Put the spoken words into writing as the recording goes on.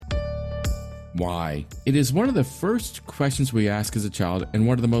Why? It is one of the first questions we ask as a child and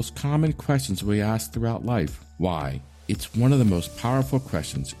one of the most common questions we ask throughout life. Why? It's one of the most powerful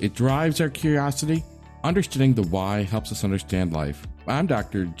questions. It drives our curiosity. Understanding the why helps us understand life. I'm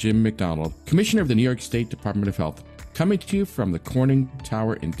Dr. Jim McDonald, Commissioner of the New York State Department of Health, coming to you from the Corning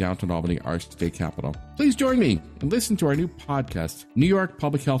Tower in downtown Albany, our state capital. Please join me and listen to our new podcast, New York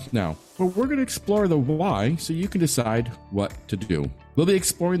Public Health Now, where we're going to explore the why so you can decide what to do. We'll be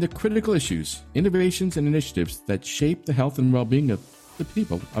exploring the critical issues, innovations, and initiatives that shape the health and well-being of the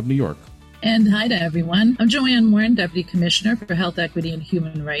people of New York. And hi to everyone. I'm Johanne, Morne, Deputy Commissioner for Health, Equity, and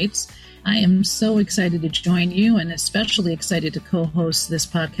Human Rights. I am so excited to join you and especially excited to co-host this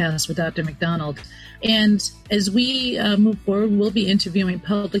podcast with Dr. McDonald. And as we move forward, we'll be interviewing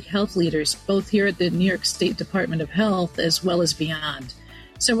public health leaders, both here at the New York State Department of Health as well as beyond.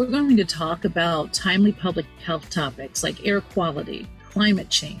 So we're going to talk about timely public health topics like air quality, climate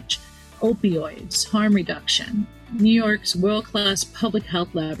change, opioids, harm reduction, New York's world-class public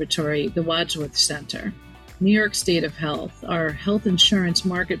health laboratory, the Wadsworth Center, New York State of Health, our health insurance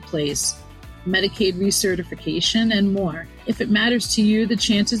marketplace, Medicaid recertification, and more. If it matters to you, the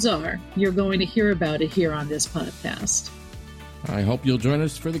chances are you're going to hear about it here on this podcast. I hope you'll join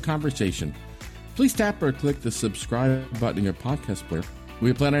us for the conversation. Please tap or click the subscribe button in your podcast player.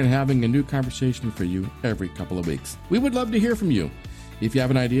 We plan on having a new conversation for you every couple of weeks. We would love to hear from you. If you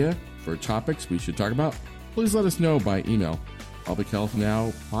have an idea for topics we should talk about, please let us know by email. Public Health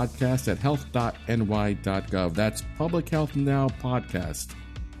Now podcast at health.ny.gov. That's Public Health Now podcast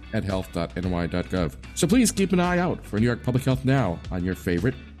at health.ny.gov. So please keep an eye out for New York Public Health Now on your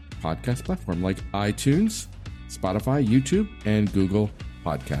favorite podcast platform like iTunes, Spotify, YouTube, and Google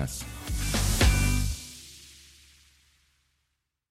Podcasts.